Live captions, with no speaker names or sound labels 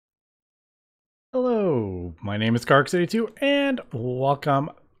Hello, my name is Gark82 and welcome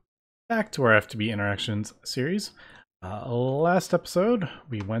back to our FTB Interactions series. Last episode,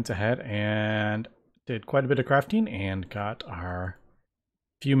 we went ahead and did quite a bit of crafting and got our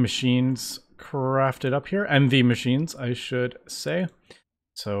few machines crafted up here. MV machines, I should say.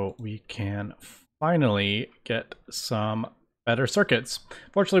 So we can finally get some better circuits.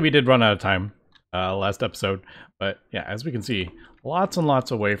 Fortunately, we did run out of time last episode. But yeah, as we can see, lots and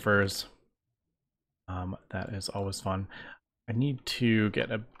lots of wafers. That is always fun. I need to get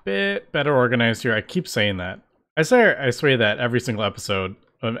a bit better organized here. I keep saying that. I swear that every single episode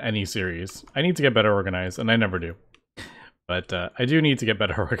of any series. I need to get better organized, and I never do. But I do need to get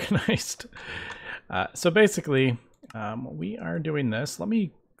better organized. So basically, we are doing this. Let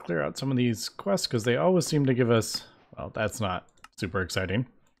me clear out some of these quests, because they always seem to give us... Well, that's not super exciting.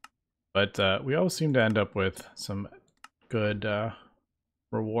 But we always seem to end up with some good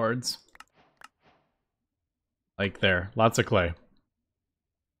rewards. Like there, lots of clay.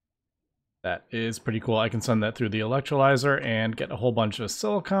 That is pretty cool. I can send that through the electrolyzer and get a whole bunch of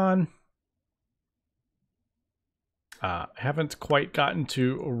silicon. Haven't quite gotten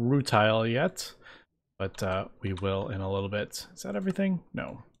to rutile yet, but we will in a little bit. Is that everything?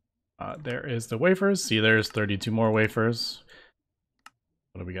 No. There is the wafers. See, there's 32 more wafers.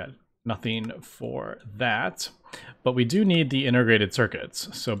 What do we got? Nothing for that. But we do need the integrated circuits.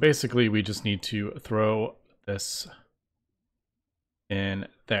 So basically, we just need to throw this in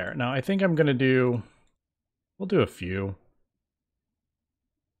there. Now I think I'm gonna do, we'll do a few.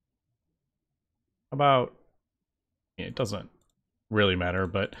 About, it doesn't really matter,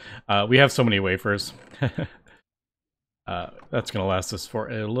 but we have so many wafers. That's gonna last us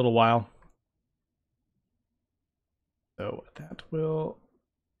for a little while. So that will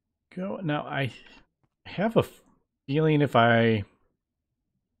go. Now I have a feeling if I,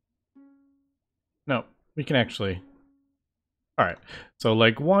 no, we can actually, all right, so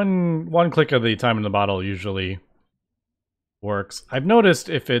like one click of the time in the bottle usually works. I've noticed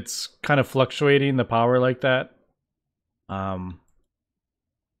if it's kind of fluctuating the power like that,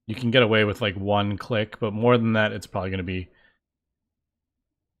 you can get away with like one click, but more than that, it's probably going to be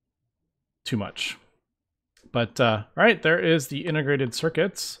too much. But all right, there is the integrated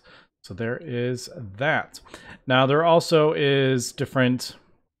circuits. So there is that. Now there also is different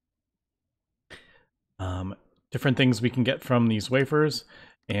different things we can get from these wafers,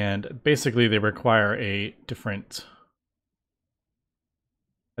 and basically they require a different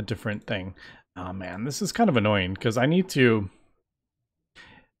thing. Oh man, this is kind of annoying because I need to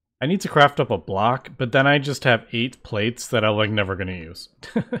craft up a block, but then I just have 8 plates that I'm like never gonna use.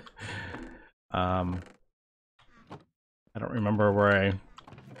 I don't remember where I,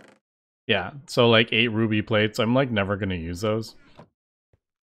 yeah, so like 8 ruby plates, I'm like never gonna use those.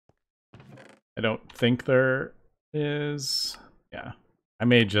 I don't think there is, yeah, I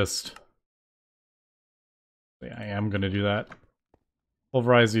may just, yeah, I am gonna do that.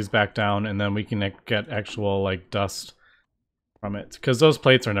 Pulverize these back down, and then we can get actual like dust from it, because those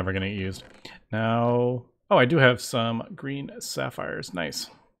plates are never going to get used. Now, oh, I do have some green sapphires. Nice.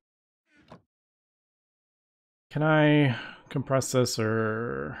 Can I compress this,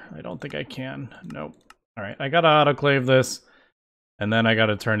 or I don't think I can. Nope. All right, I got to autoclave this, and then I got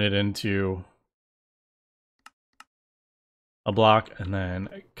to turn it into a block, and then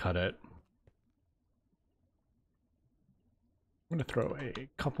cut it. I'm going to throw a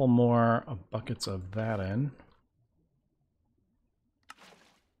couple more buckets of that in.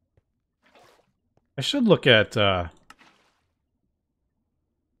 I should look at,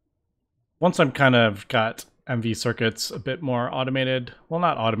 once I'm kind of got MV circuits a bit more automated, well,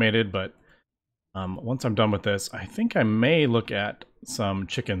 not automated, but once I'm done with this, I think I may look at some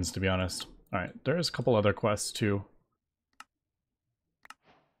chickens, to be honest. All right, there's a couple other quests too.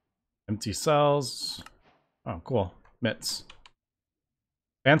 Empty cells. Oh, cool. Mitts.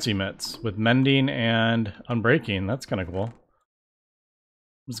 Fancy mitts with mending and unbreaking. That's kind of cool.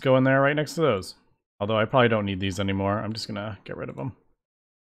 Let's go in there right next to those. Although I probably don't need these anymore. I'm just gonna get rid of them.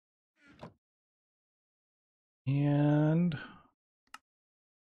 And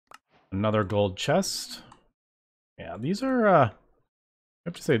another gold chest. Yeah, these are, I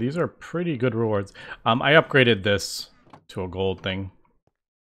have to say, these are pretty good rewards. I upgraded this to a gold thing.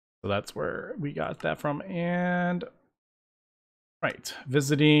 So that's where we got that from. And, right,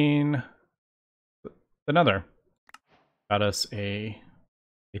 visiting the Nether. Got us a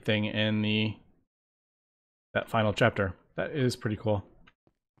thing in that final chapter. That is pretty cool.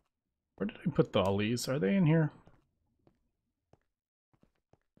 Where did I put all these? Are they in here?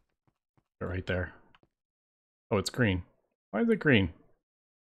 They're right there. Oh, it's green. Why is it green?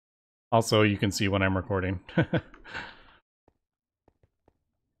 Also, you can see when I'm recording.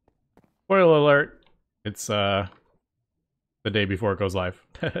 Spoiler alert, it's the day before it goes live.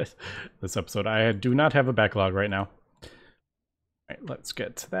 This episode. I do not have a backlog right now. Alright, let's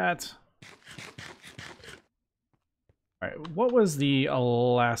get to that. Alright, what was the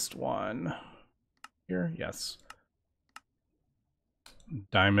last one? Here? Yes.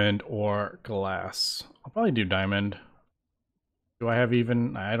 Diamond or glass. I'll probably do diamond. Do I have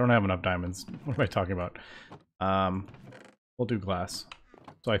even? I don't have enough diamonds. What am I talking about? We'll do glass.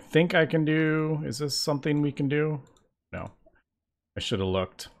 So I think I can do... Is this something we can do? No. I should have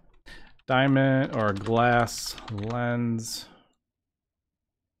looked. Diamond or glass lens.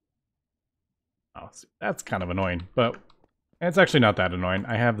 Oh, see, that's kind of annoying, but it's actually not that annoying.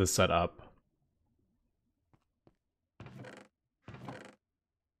 I have this set up.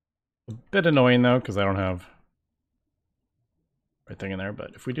 A bit annoying though, because I don't have everything in there,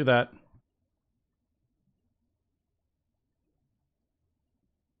 but if we do that.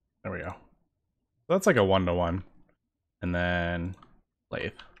 There we go. So that's like a 1-to-1. And then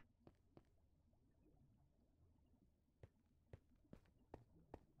lathe.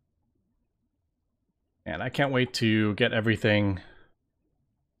 And I can't wait to get everything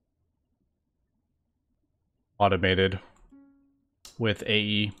automated with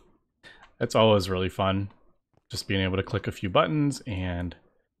AE. That's always really fun. Just being able to click a few buttons and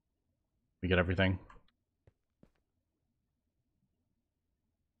we get everything.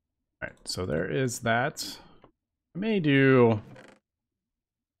 All right, so there is that. I may do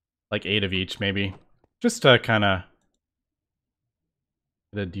like 8 of each, maybe, just to kind of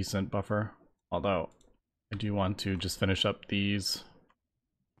get a decent buffer. Although I do want to just finish up these.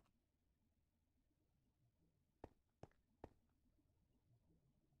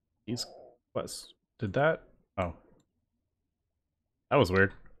 These quests. Did that? Oh. That was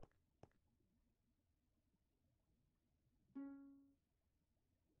weird.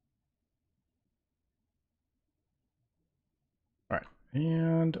 Alright,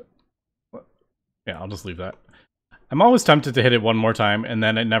 and... yeah, I'll just leave that. I'm always tempted to hit it one more time, and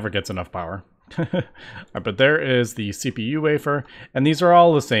then it never gets enough power. But there is the CPU wafer, and these are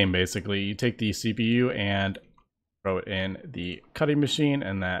all the same, basically. You take the CPU and throw it in the cutting machine,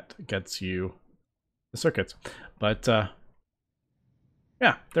 and that gets you the circuits. But,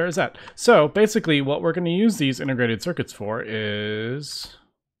 yeah, there is that. So, basically, what we're going to use these integrated circuits for is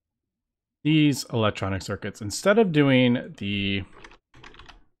these electronic circuits. Instead of doing the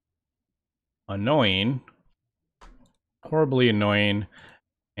annoying, horribly annoying,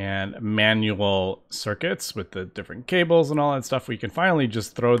 and manual circuits with the different cables and all that stuff, we can finally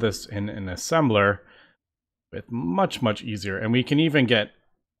just throw this in an assembler with much easier. And we can even get,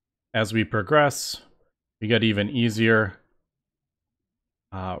 as we progress, we get even easier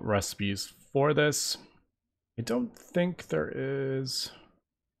recipes for this. I don't think there is...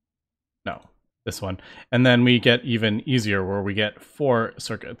 no, this one. And then we get even easier where we get 4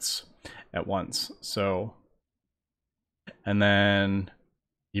 circuits at once. So, and then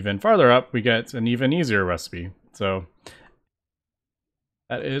even farther up, we get an even easier recipe. So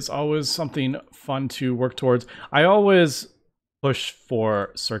that is always something fun to work towards. I always push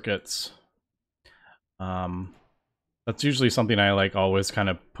for circuits. That's usually something I like always kind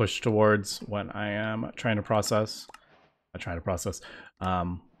of push towards when I am trying to process. I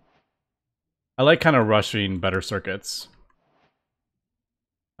like kind of rushing better circuits.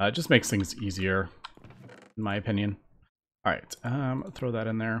 It just makes things easier, in my opinion. All right, throw that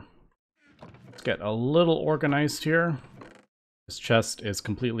in there. Let's get a little organized here. This chest is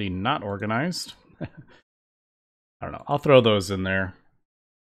completely not organized. I don't know. I'll throw those in there.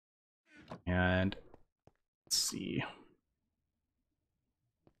 And let's see.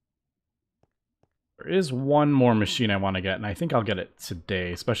 There is one more machine I want to get, and I think I'll get it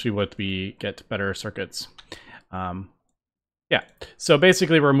today, especially when we get better circuits. Yeah, so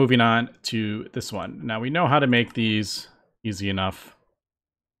basically we're moving on to this one. Now we know how to make these easy enough.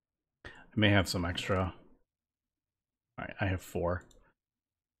 I may have some extra. All right, I have 4.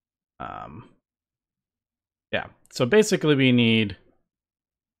 Yeah, so basically we need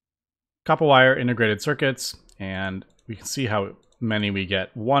copper wire integrated circuits, and we can see how many we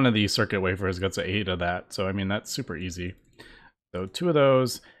get. One of these circuit wafers gets 8 of that, so I mean that's super easy. So 2 of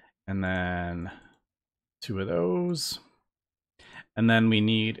those, and then 2 of those. And then we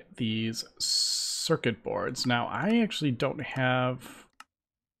need these circuit boards. Now, I actually don't have...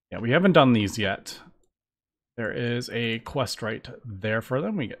 yeah, we haven't done these yet. There is a quest right there for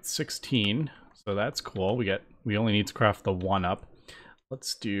them. We get 16, so that's cool. We only need to craft the 1 up.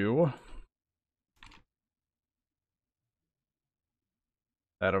 Let's do...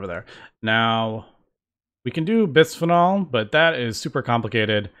 that over there. Now, we can do bisphenol, but that is super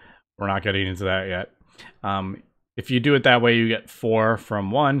complicated. We're not getting into that yet. If you do it that way, you get 4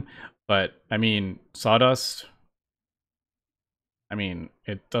 from 1. But, I mean, sawdust, I mean,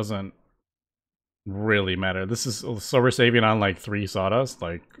 it doesn't really matter. This is, so we're saving on like 3 sawdust,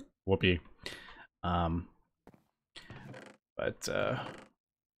 like, whoopee. But,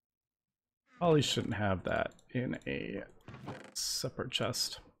 probably shouldn't have that in a separate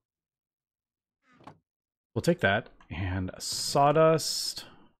chest. We'll take that, and sawdust.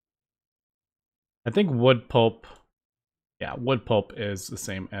 I think wood pulp, yeah, wood pulp is the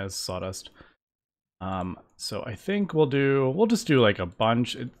same as sawdust. So I think we'll just do like a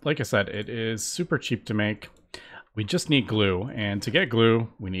bunch. Like I said, it is super cheap to make. We just need glue, and to get glue,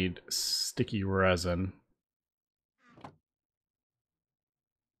 we need sticky resin.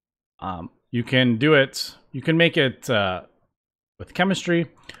 You can do it, you can make it with chemistry,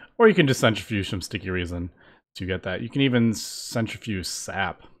 or you can just centrifuge some sticky resin to get that. You can even centrifuge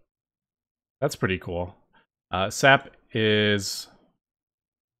sap. That's pretty cool. Sap is,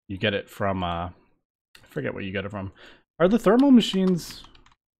 you get it from, I forget what you get it from. Are the thermal machines?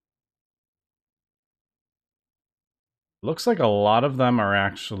 Looks like a lot of them are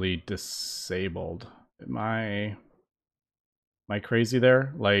actually disabled. Am I crazy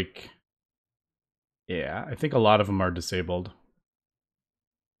there? Like, yeah, I think a lot of them are disabled.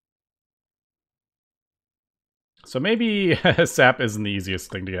 So maybe sap isn't the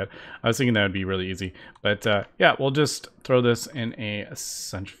easiest thing to get. I was thinking that would be really easy. But yeah, we'll just throw this in a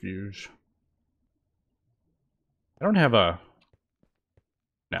centrifuge. I don't have a...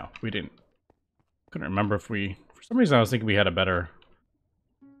 No, we didn't. Couldn't remember if we... For some reason I was thinking we had a better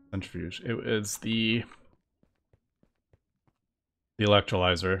centrifuge. It was the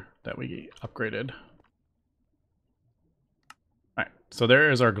electrolyzer that we upgraded. Alright, so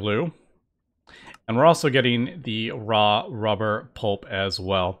there is our glue. And we're also getting the raw rubber pulp as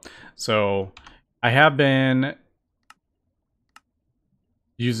well. So I have been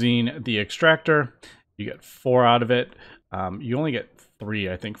using the extractor. You get 4 out of it. You only get 3,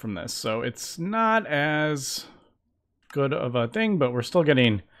 I think, from this. So it's not as good of a thing, but we're still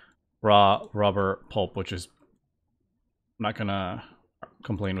getting raw rubber pulp, which is, I'm not gonna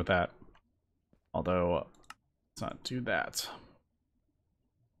complain with that. Although, let's not do that.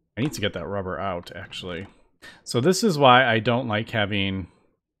 I need to get that rubber out, actually. So this is why I don't like having...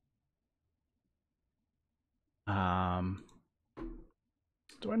 do I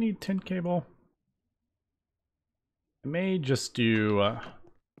need tin cable? I may just do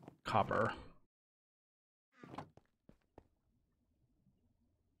copper.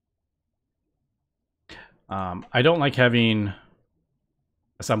 I don't like having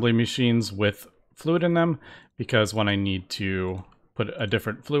assembly machines with fluid in them, because when I need to put a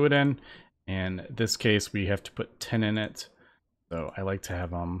different fluid in this case we have to put tin in it, so I like to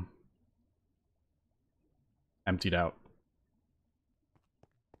have them emptied out.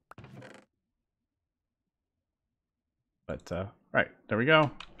 But right, there we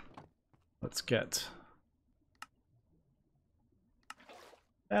go. Let's get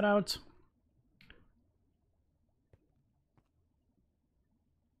that out.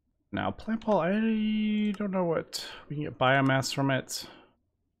 Now, plant pulp, I don't know what we can get biomass from it.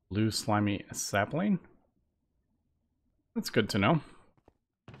 Blue slimy sapling. That's good to know.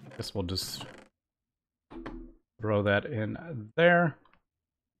 Guess we'll just throw that in there.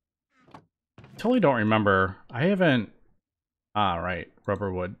 Totally don't remember. I haven't. Ah, right,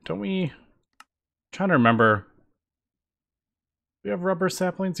 rubber wood. Don't we? I'm trying to remember. Do we have rubber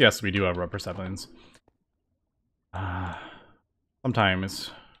saplings? Yes, we do have rubber saplings.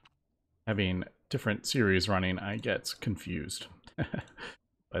 Sometimes having different series running, I get confused.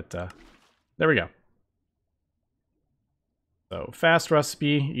 But there we go. So fast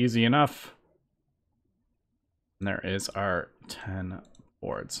recipe, easy enough. And there is our 10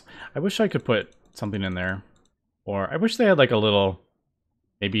 boards. I wish I could put something in there. Or I wish they had like a little,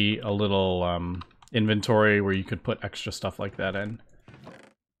 maybe a little inventory where you could put extra stuff like that in.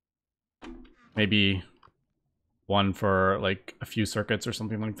 Maybe one for like a few circuits or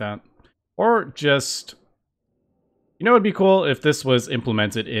something like that. Or just, you know, it'd be cool if this was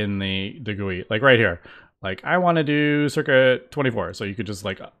implemented in the GUI, like right here. Like I want to do circuit 24, so you could just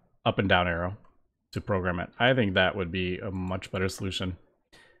like up and down arrow to program it. I think that would be a much better solution.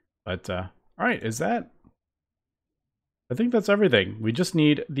 But all right, is that? I think that's everything. We just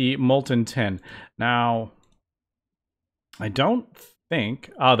need the molten tin. Now, I don't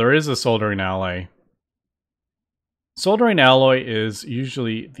think... Ah, there is a soldering alloy. Soldering alloy is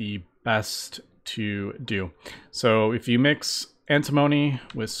usually the best to do. So if you mix antimony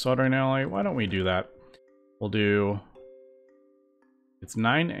with soldering alloy. Why don't we do that? We'll do... It's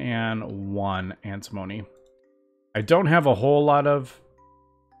 9 and 1 antimony. I don't have a whole lot of...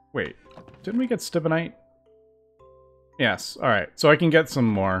 Wait, didn't we get stibnite? Yes, alright. So I can get some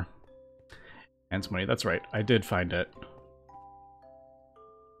more antimony. That's right, I did find it.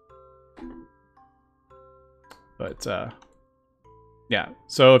 But, yeah.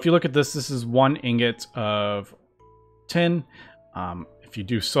 So if you look at this, this is 1 ingot of tin. If you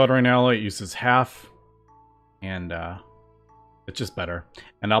do soldering alloy, it uses half. And, it's just better.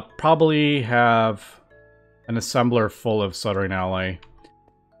 And I'll probably have an assembler full of soldering alloy.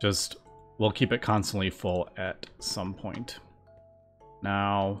 Just, we'll keep it constantly full at some point.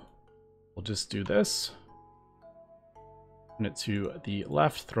 Now, we'll just do this. Turn it to the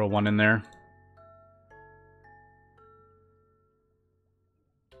left, throw 1 in there.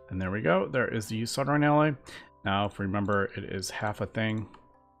 And there we go. There is the soldering alloy. Now, if we remember, it is half a thing.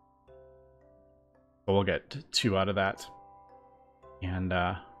 So we'll get 2 out of that. And,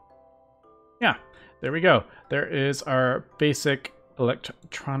 yeah, there we go. There is our basic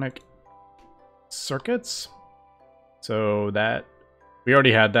electronic circuits. So that, we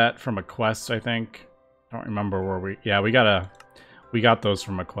already had that from a quest, I think. I don't remember where we, yeah, we got those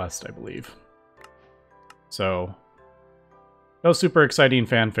from a quest, I believe. So, no super exciting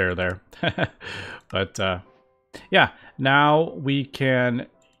fanfare there. But, yeah, now we can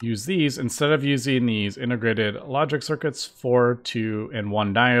use these. Instead of using these integrated logic circuits, 4, 2, and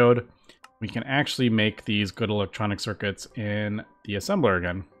 1 diode, we can actually make these good electronic circuits in the assembler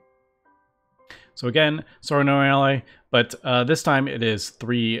again. So again, soldering alloy, but this time it is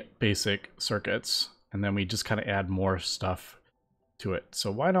 3 basic circuits, and then we just kind of add more stuff to it.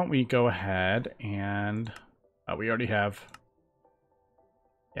 So why don't we go ahead and we already have...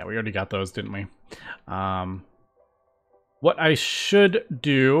 Yeah, we already got those, didn't we? What I should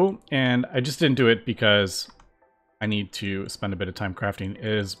do, and I just didn't do it because I need to spend a bit of time crafting,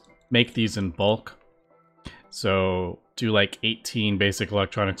 is make these in bulk. So do like 18 basic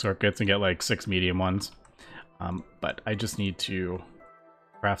electronic circuits and get like 6 medium ones. But I just need to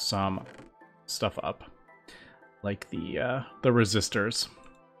craft some stuff up, like the resistors.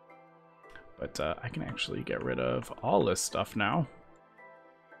 But I can actually get rid of all this stuff now.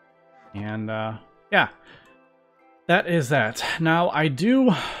 And yeah, that is that. Now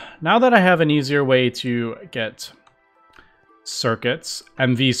now that I have an easier way to get circuits,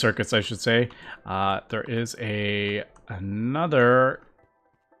 MV circuits I should say, there is another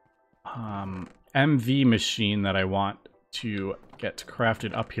MV machine that I want to get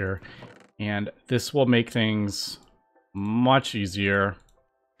crafted up here. And this will make things much easier.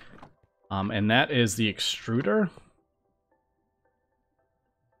 And that is the extruder.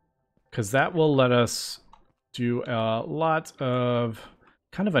 Because that will let us do a lot of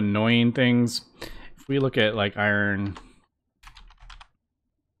kind of annoying things. If we look at like iron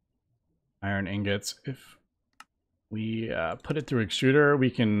ingots, if we put it through extruder, we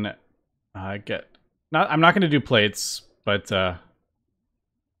can get... I'm not going to do plates, but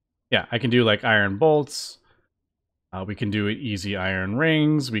yeah, I can do like iron bolts. We can do easy iron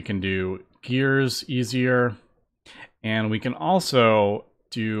rings. We can do gears easier. And we can also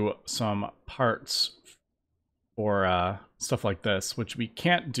do some parts for stuff like this, which we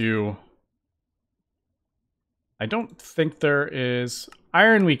can't do. I don't think there is...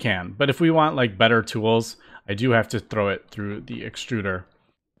 Iron we can, but if we want like better tools, I do have to throw it through the extruder.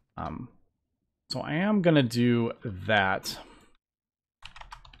 So I am gonna do that.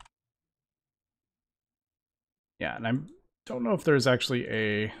 Yeah, and I don't know if there's actually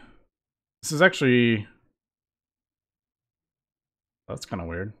a... This is actually... That's kind of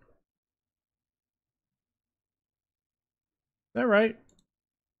weird. Is that right?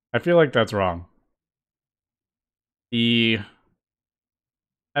 I feel like that's wrong. The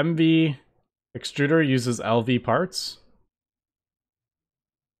MV extruder uses LV parts.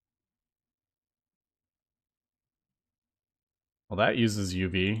 Well, that uses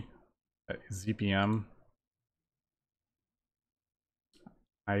UV. That is ZPM.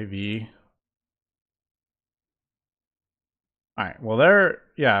 IV. Alright, well there,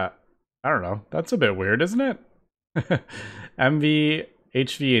 yeah, I don't know. That's a bit weird, isn't it? MV,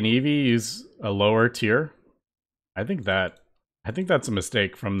 HV, and EV use a lower tier. I think that's a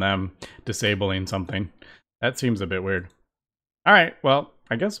mistake from them disabling something. That seems a bit weird. Alright, well,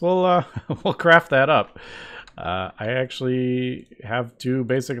 I guess we'll we'll craft that up. I actually have 2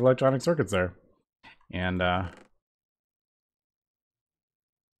 basic electronic circuits there. And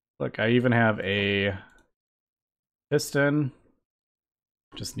look, I even have a piston.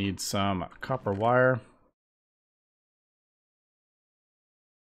 Just need some copper wire.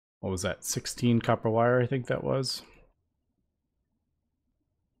 what was that, 16 copper wire, I think that was.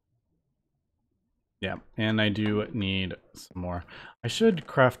 Yeah, and I do need some more. I should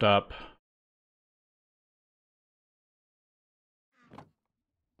craft up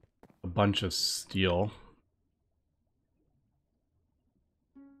a bunch of steel.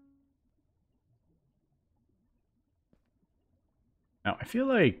 Now, I feel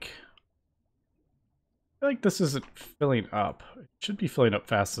like this isn't filling up. It should be filling up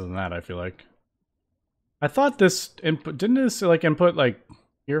faster than that, I feel like. I thought this input, didn't this like input like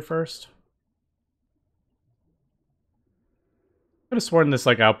here first? I could have sworn this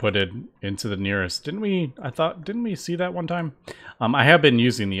like outputted into the nearest. Didn't we? Didn't we see that one time? I have been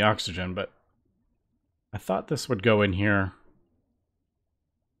using the oxygen, but I thought this would go in here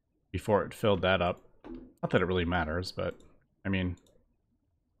before it filled that up. Not that it really matters, but I mean,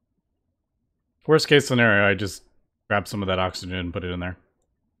 worst case scenario, I just grab some of that oxygen and put it in there.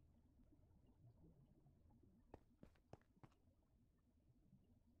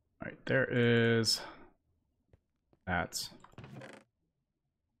 All right, there is that.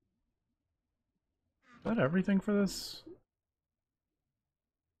 Is that everything for this?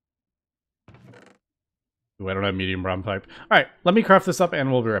 Ooh, I don't have medium brown pipe. All right, let me craft this up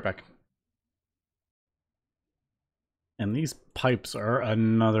and we'll be right back. And these pipes are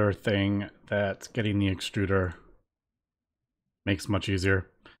another thing that getting the extruder makes much easier.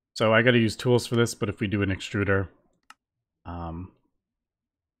 So I got to use tools for this, but if we do an extruder,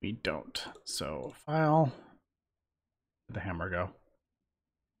 we don't. So file, where'd the hammer go?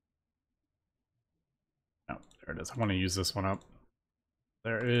 Oh, there it is. I want to use this one up.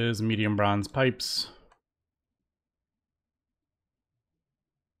 There is medium bronze pipes.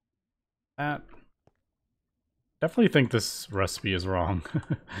 That. Definitely think this recipe is wrong.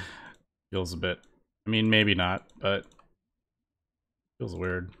 Feels a bit, I mean, maybe not, but feels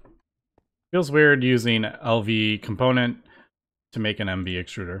weird. Feels weird using LV component to make an MV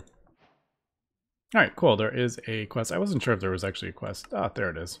extruder. All right, cool. There is a quest. I wasn't sure if there was actually a quest. Ah,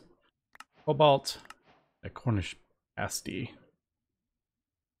 there it is. Cobalt, a Cornish pasty.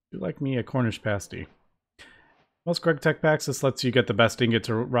 You like me a Cornish pasty? Most Gregtech packs, this lets you get the best ingot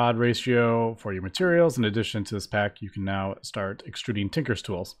to rod ratio for your materials. In addition to this pack, you can now start extruding Tinker's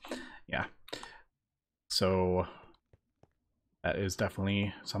tools. Yeah. So that is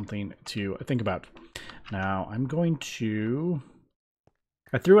definitely something to think about. Now I'm going to...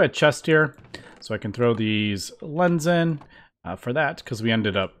 I threw a chest here, so I can throw these lens in for that, because we end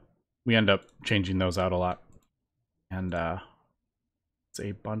up changing those out a lot. And it's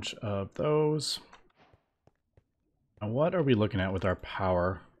a bunch of those. Now what are we looking at with our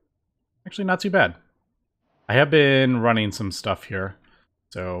power? Actually, not too bad. I have been running some stuff here,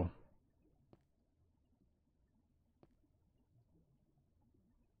 so...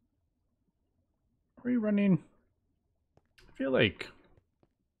 Are we running? I feel like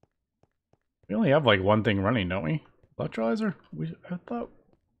we only have like one thing running, don't we? Electrolyzer? I feel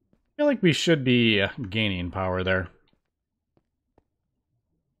like we should be gaining power there.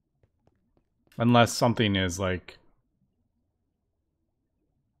 Unless something is like...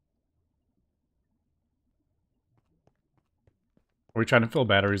 Are we trying to fill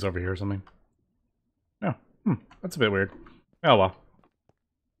batteries over here or something? No. That's a bit weird. Oh well.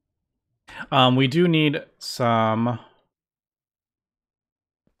 We do need some...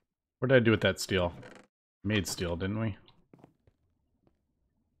 What did I do with that steel? Made steel, didn't we?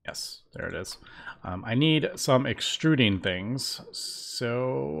 Yes, there it is. I need some extruding things.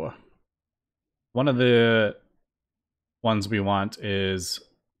 So one of the ones we want is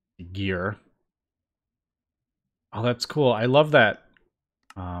gear. Oh, that's cool. I love that.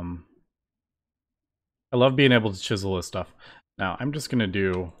 I love being able to chisel this stuff. Now, I'm just going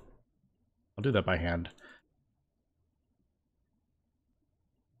to I'll do that by hand.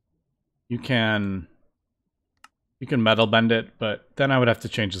 You can metal bend it, but then I would have to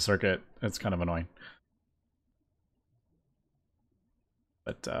change the circuit. It's kind of annoying.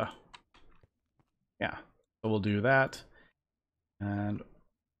 But, yeah. So we'll do that. And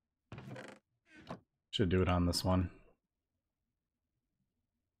should do it on this one.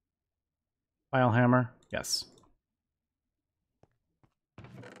 File hammer. Yes.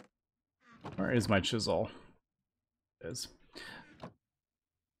 Where is my chisel? It is.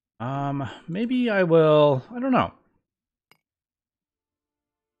 Maybe I will... I don't know.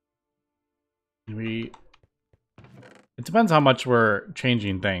 It depends how much we're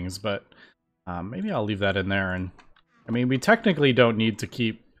changing things, but maybe I'll leave that in there. And I mean, we technically don't need to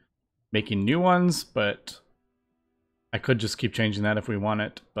keep making new ones, but I could just keep changing that if we want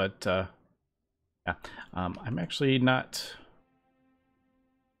it. But yeah, I'm actually not...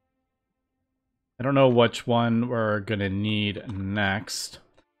 I don't know which one we're gonna need next.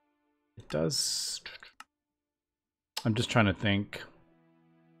 It does. I'm just trying to think.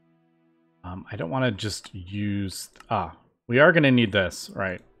 I don't want to just use. We are gonna need this,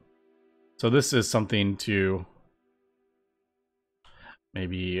 right? So this is something to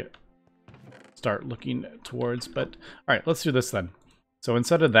maybe start looking towards. But all right, let's do this then. So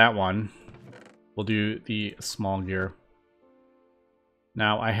instead of that one, we'll do the small gear.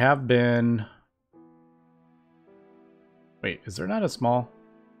 Now I have been. Wait, is there not a small?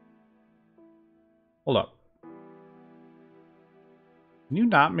 Hold up. Can you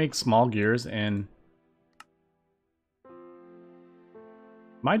not make small gears in...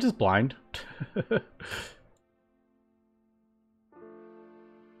 Am I just blind?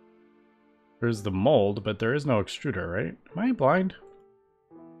 There's the mold, but there is no extruder, right? Am I blind?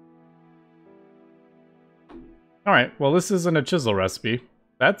 Alright, well this isn't a chisel recipe.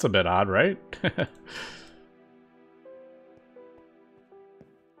 That's a bit odd, right?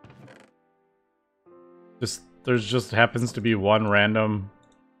 There's just happens to be one random...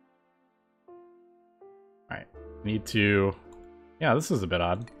 Alright, need to... Yeah, this is a bit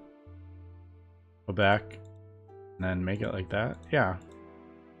odd. Go back, and then make it like that. Yeah.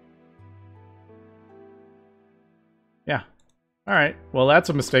 Yeah. Alright, well that's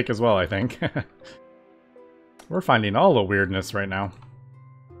a mistake as well, I think. We're finding all the weirdness right now.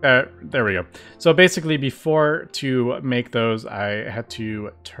 There we go. So basically, before to make those, I had to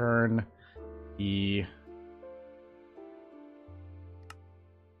turn the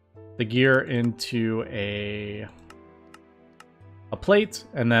gear into a plate,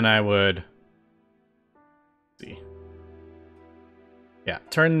 and then I would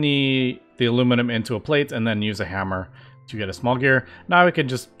turn the aluminum into a plate, and then use a hammer to get a small gear. Now I can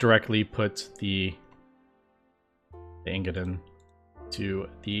just directly put the ingot in to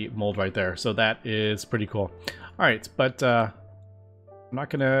the mold right there. So that is pretty cool. All right, but I'm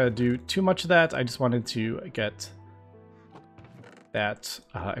not gonna do too much of that. I just wanted to get that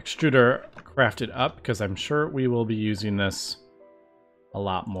extruder crafted up because I'm sure we will be using this a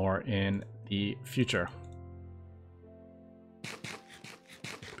lot more in the future.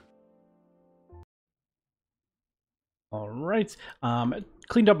 All right,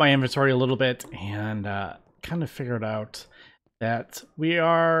 cleaned up my inventory a little bit and kind of figured out that we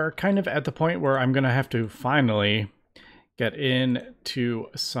are kind of at the point where I'm gonna have to finally get into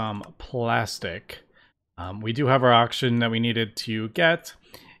some plastic. We do have our auction that we needed to get,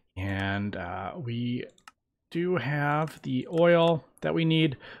 and we do have the oil that we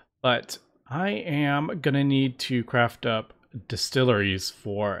need, but I am gonna need to craft up distilleries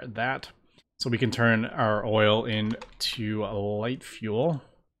for that so we can turn our oil into a light fuel.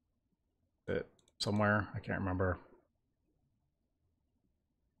 Somewhere, I can't remember.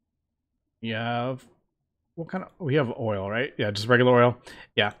 Yeah, what kind of, we have oil, right? Yeah, just regular oil.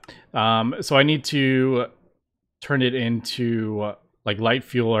 Yeah. So I need to turn it into like light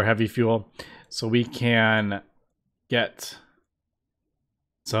fuel or heavy fuel so we can get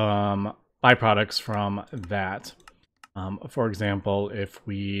some byproducts from that. For example, if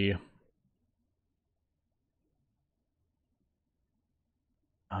we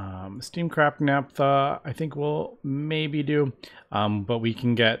steam cracked naphtha, I think we'll maybe do, but we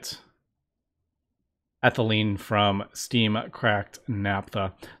can get ethylene from steam cracked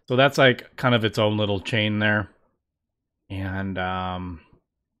naphtha. So that's like kind of its own little chain there. And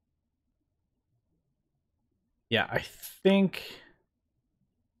yeah, I think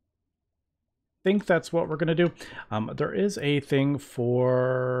that's what we're gonna do. There is a thing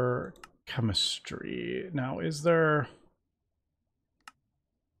for chemistry. Now, is there...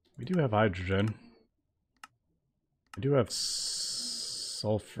 We do have hydrogen. We do have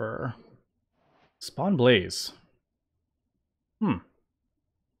sulfur. Spawn blaze. All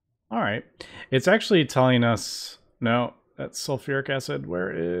right. It's actually telling us... No, that's sulfuric acid.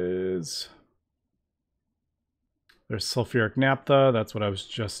 Where is... There's sulfuric naphtha. That's what I was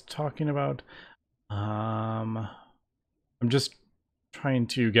just talking about. I'm just trying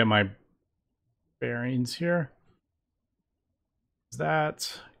to get my bearings here. Is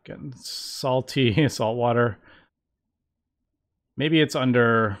that getting salty? Salt water. Maybe it's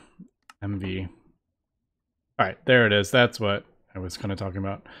under MV. All right, there it is. That's what I was kind of talking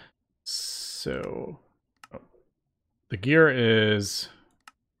about. So the gear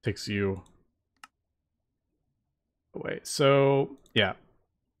takes you away. So yeah,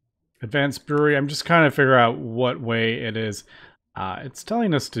 advanced brewery. I'm just kind of figuring out what way it is. It's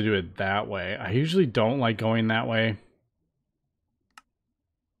telling us to do it that way. I usually don't like going that way.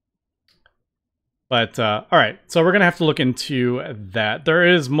 But all right, so we're gonna have to look into that. There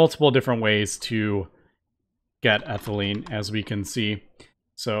is multiple different ways to get ethylene, as we can see.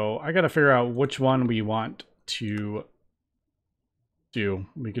 So I gotta figure out which one we want to do.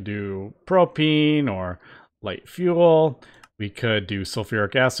 We could do propene or light fuel. We could do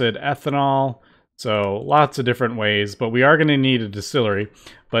sulfuric acid, ethanol. So lots of different ways, but we are going to need a distillery.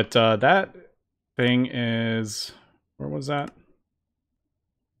 But that thing is, where was that?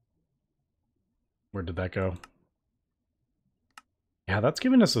 Where did that go? Yeah, that's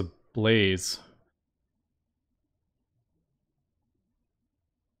giving us a blaze.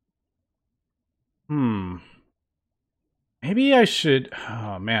 Maybe I should,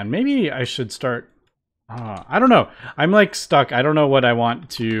 oh man, maybe I should start, I don't know. I'm like stuck. I don't know what I want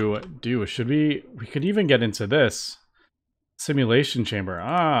to do. Should we could even get into this simulation chamber.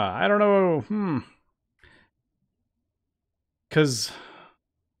 I don't know. Because,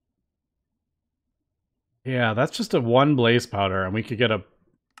 yeah, that's just a one blaze powder and we could get a,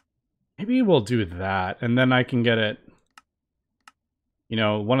 maybe we'll do that. And then I can get it, you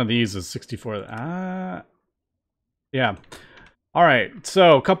know, one of these is 64. Yeah. All right.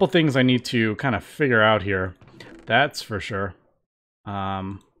 So a couple things I need to kind of figure out here. That's for sure.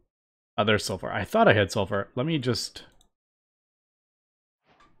 Other sulfur. I thought I had sulfur. Let me just,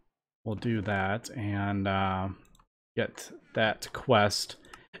 we'll do that and get that quest.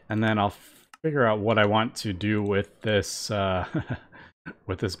 And then I'll figure out what I want to do with this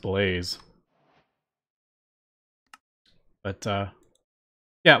with this blaze. But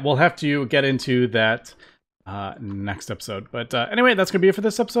yeah, we'll have to get into that next episode. But anyway, that's gonna be it for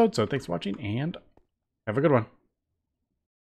this episode. So thanks for watching and have a good one.